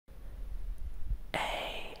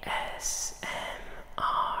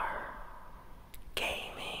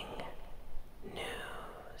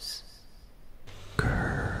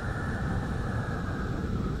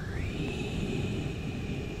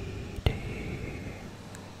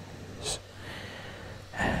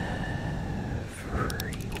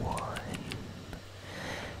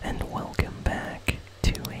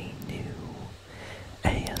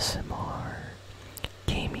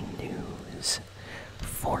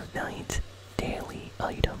Fortnite Daily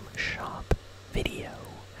Item Shop video.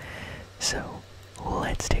 So,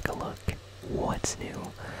 let's take a look what's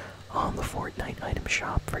new on the Fortnite Item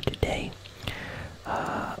Shop for today.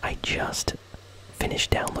 I just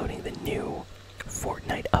finished downloading the new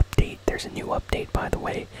Fortnite update. There's a new update, by the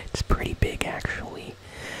way. It's pretty big, actually.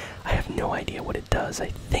 I have no idea what it does. I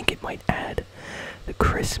think it might add the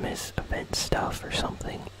Christmas event stuff or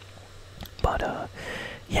something. But,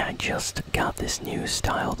 yeah, I just got this new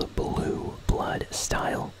style, the blue blood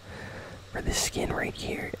style, for this skin right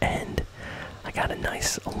here. And I got a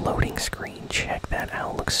nice loading screen. Check that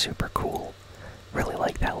out. Looks super cool. Really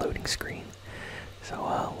like that loading screen.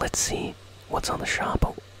 So, let's see what's on the shop.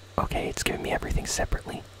 Oh, okay, it's giving me everything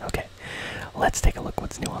separately. Okay, let's take a look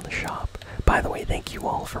what's new on the shop. By the way, thank you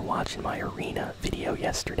all for watching my arena video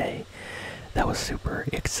yesterday. That was super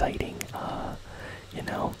exciting.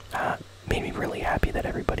 Made me really happy that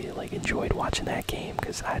everybody enjoyed watching that game,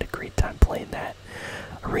 because I had a great time playing that.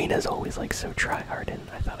 Arena's always so tryhard, and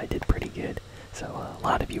I thought I did pretty good. So a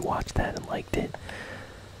lot of you watched that and liked it.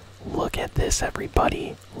 Look at this,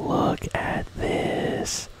 everybody. Look at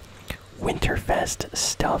this. Winterfest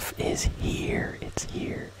stuff is here. It's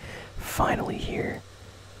here. Finally here.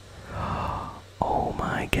 Oh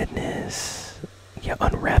my goodness. Yeah,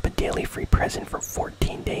 unwrap a daily free present for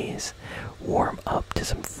 14 days. Warm up to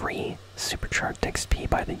some free supercharged XP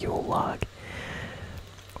by the Yule log.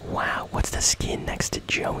 Wow, what's the skin next to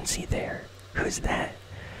Jonesy there? Who's that?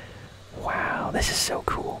 Wow, this is so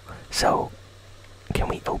cool. So, can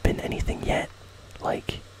we open anything yet? I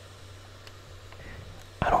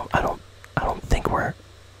don't think we're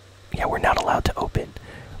not allowed to open.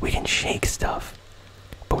 We can shake stuff,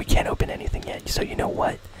 but we can't open anything yet. So you know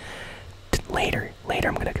what? Later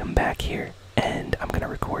I'm gonna come back here and I'm gonna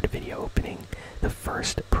record a video opening the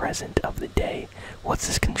first present of the day. What's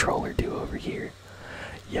this controller do over here?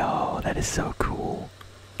 Yo, that is so cool.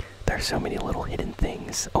 There's so many little hidden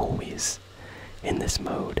things always in this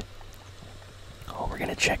mode. Oh, we're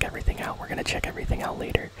gonna check everything out. We're gonna check everything out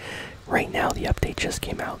later. Right now the update just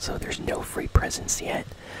came out, so there's no free presents yet.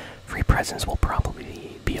 Free presents will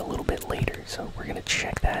probably be a little bit later, so we're gonna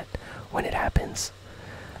check that when it happens.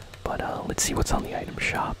 But let's see what's on the item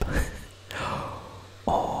shop.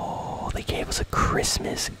 Oh, they gave us a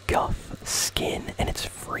Christmas Guff skin, and it's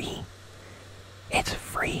free. It's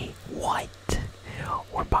free. What?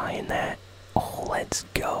 We're buying that. Oh, let's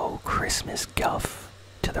go. Christmas Guff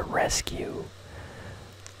to the rescue.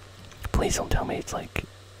 Please don't tell me it's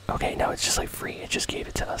okay, no, it's just free. It just gave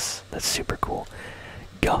it to us. That's super cool.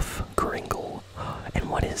 Guff Gringle. And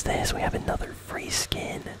what is this? We have another free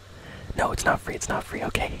skin. No, it's not free. It's not free.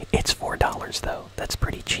 Okay, it's $4 though. That's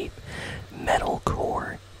pretty cheap. Metal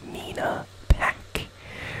Core Mina pack.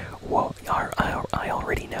 Whoa, I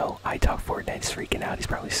already know. I talk Fortnite's freaking out. He's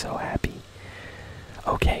probably so happy.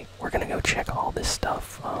 Okay, we're gonna go check all this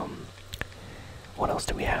stuff. What else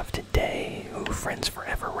do we have today? Ooh, Friends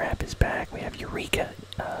Forever wrap is back. We have Eureka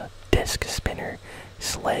disc spinner.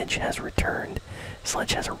 Sledge has returned.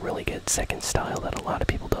 Sledge has a really good second style that a lot of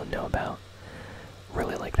people don't know about.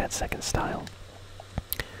 Really like that second style.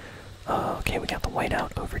 Okay, we got the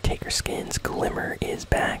whiteout Overtaker skins. Glimmer is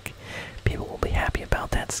back. People will be happy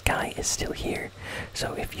about that. Sky is still here.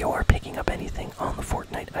 So if you're picking up anything on the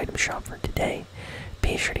Fortnite item shop for today,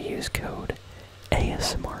 be sure to use code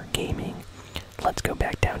ASMRGaming. Let's go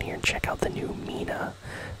back down here and check out the new Mina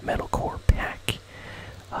Metalcore pack.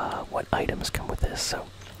 What items come with this? So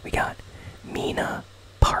we got Mina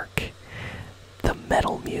Park. The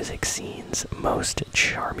metal music scene's most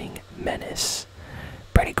charming menace.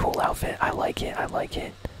 Pretty cool outfit. I like it. I like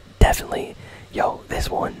it. Definitely. Yo, this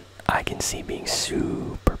one I can see being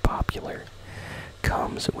super popular.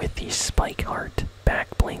 Comes with the spike heart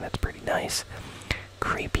back bling. That's pretty nice.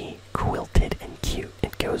 Creepy, quilted, and cute.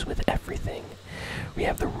 It goes with everything. We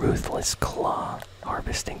have the Ruthless Claw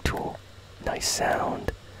harvesting tool. Nice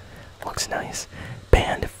sound. Looks nice.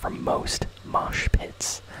 Banned from most mosh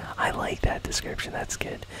pits. I like that description. That's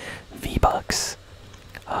good. V-Bucks.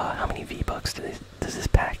 How many V-Bucks does this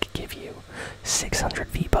pack give you? 600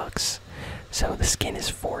 V-Bucks. So the skin is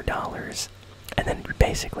 $4. And then you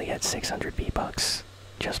basically get 600 V-Bucks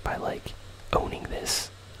just by owning this.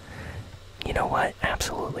 You know what?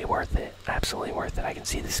 Absolutely worth it. Absolutely worth it. I can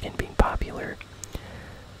see the skin being popular.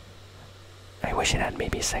 I wish it had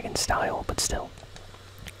maybe a second style, but still.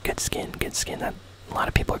 Good skin, good skin. That a lot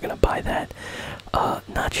of people are gonna buy that.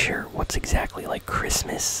 Not sure what's exactly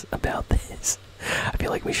Christmas about this. I feel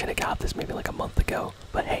like we should have got this maybe a month ago.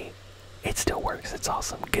 But hey, it still works. It's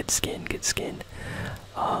awesome. Good skin, good skin.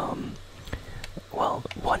 Well,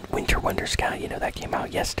 Winter Wonder Sky, you know, that came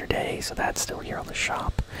out yesterday, so that's still here on the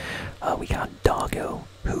shop. We got Doggo,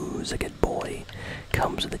 who's a good boy.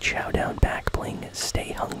 Comes with a Chow Down back bling,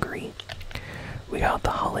 stay hungry. We got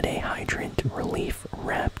the Holiday Hydrant Relief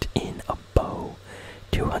wrapped in a bow.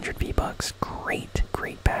 200 V-Bucks, great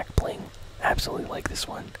back bling. Absolutely like this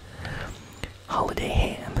one. Holiday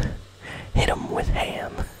Ham, hit 'em with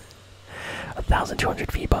ham.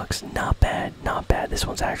 1,200 V-Bucks, not bad. This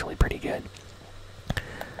one's actually pretty good.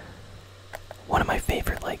 One of my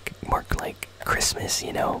favorite, more like Christmas,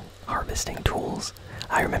 you know, harvesting tools.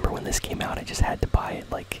 I remember when this came out, I just had to buy it.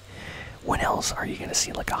 Like, when else are you gonna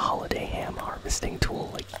see like a holiday ham harvesting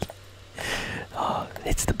tool? Like,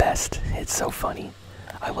 it's the best. It's so funny.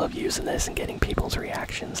 I love using this and getting people's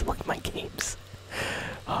reactions and like my games.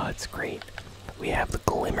 It's great. We have the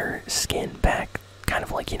Glimmer skin back, kind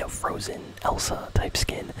of like, you know, Frozen Elsa type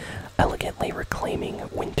skin. Elegantly reclaiming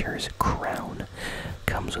winter's crown.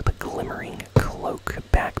 Comes with a glimmering cloak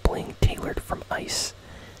back bling tailored from ice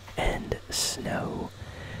and snow.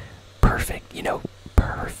 Perfect, you know,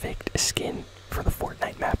 perfect skin for the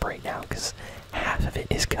Fortnite map right now, because half of it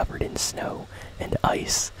is covered in snow and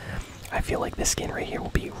ice. I feel like this skin right here will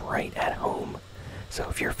be right at home. So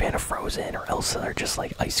if you're a fan of Frozen or Elsa or just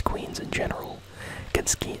like Ice Queens in general, good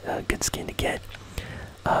skin to get.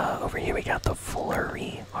 Over here we got the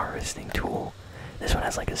Flurry harvesting tool. This one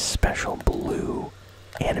has like a special blue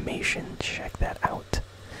animation. Check that out.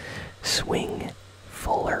 Swing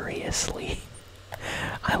furiously.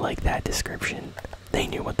 I like that description. They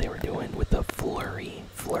knew what they were doing with the flurry.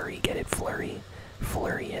 Flurry, get it? Flurry.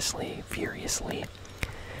 Furiously, furiously.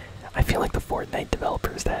 I feel like the Fortnite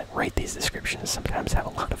developers that write these descriptions sometimes have a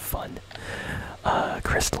lot of fun.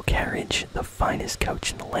 Crystal Carriage, the finest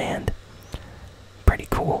coach in the land. Pretty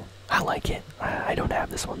cool. I like it. I don't have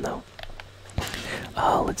this one though.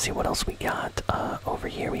 Let's see what else we got. Over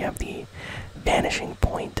here we have the Vanishing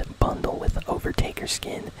Point bundle with Overtaker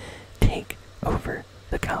skin. Take over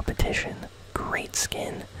the competition. Great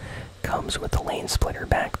skin. Comes with the Lane Splitter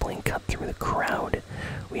back bling cut through the crowd.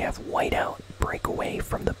 We have Whiteout break away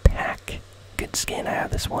from the pack. Good skin. I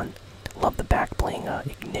have this one. Love the back bling.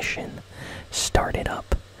 Ignition. Start it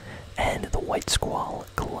up. And the White Squall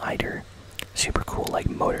glider. Super cool, like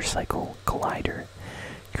motorcycle glider.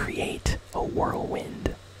 Create a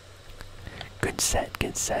whirlwind. Good set,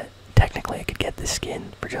 good set. Technically I could get this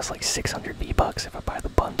skin for just like 600 V-Bucks if I buy the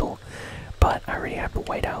bundle, but I already have the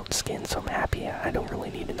whiteout skin, so I'm happy. I don't really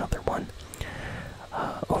need another one.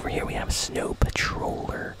 Over here we have Snow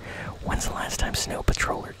Patroller. When's the last time Snow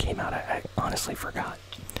Patroller came out? I honestly forgot.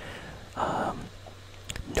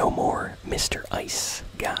 No more Mr. Ice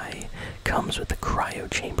guy. Comes with the cryo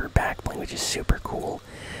chamber back bling, which is super cool.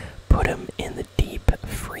 Put him in the deep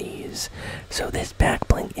freeze. So this back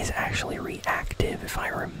bling is actually reactive, if I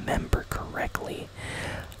remember correctly.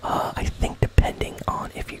 I think depending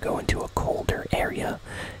on if you go into a colder area,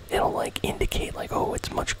 it'll like indicate like, oh,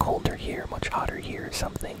 it's much colder here, much hotter here or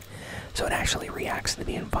something. So it actually reacts to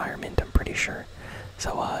the environment, I'm pretty sure.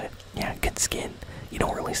 So yeah, good skin. You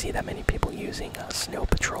don't really see that many people using Snow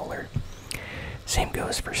Patroller. Same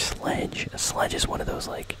goes for Sledge. Sledge is one of those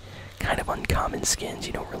like kind of uncommon skins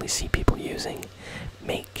you don't really see people using.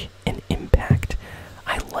 Make an impact.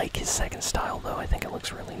 I like his second style though. I think it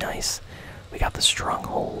looks really nice. We got the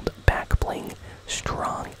Stronghold back bling,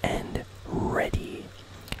 strong and ready.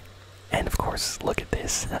 And of course, look at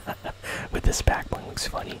this. With this back bling, looks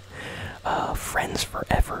funny. Friends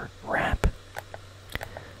Forever wrap.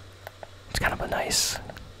 It's kind of a nice,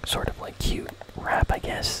 sort of like cute wrap, I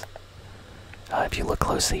guess. If you look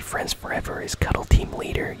closely, Friends Forever is Cuddle Team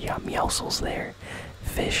Leader. You got Meowscles there.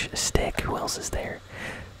 Fish Stick, who else is there?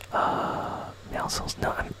 Meowscles,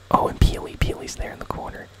 no, oh, and Peely. Peely's there in the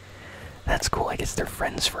corner. That's cool, I guess they're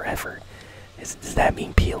Friends Forever. Does that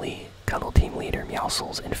mean Peely, Cuddle Team Leader,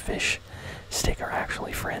 Meowscles, and Fish Stick are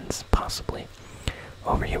actually friends? Possibly.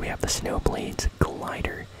 Over here we have the Snowblades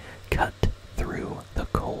glider. Cut through the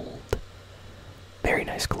cold. Very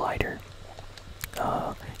nice glider.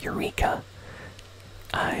 Eureka.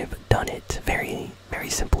 I've done it. Very, very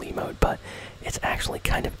simple emote, but it's actually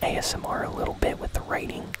kind of ASMR a little bit with the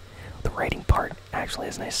writing. The writing part actually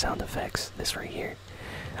has nice sound effects. This right here.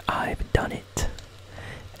 I've done it.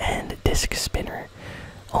 And Disc Spinner.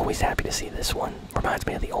 Always happy to see this one. Reminds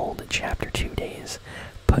me of the old Chapter 2 days.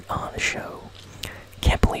 Put on a show.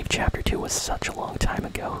 Can't believe Chapter 2 was such a long time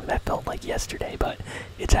ago. That felt like yesterday, but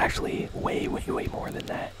it's actually way, way, way more than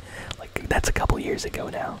that. Like, that's a couple years ago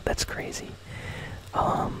now. That's crazy.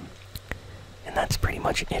 And that's pretty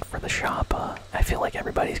much it for the shop. I feel like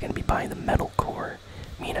everybody's going to be buying the Metalcore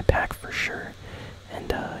Mina pack for sure.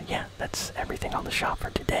 And yeah, that's that's everything on the shop for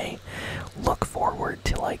today. Look forward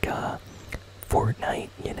to like a Fortnite,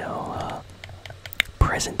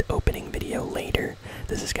 present opening video later.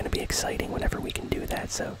 This is going to be exciting whenever we can do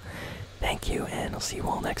that. So thank you, and I'll see you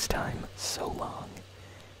all next time. So long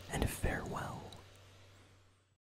and farewell.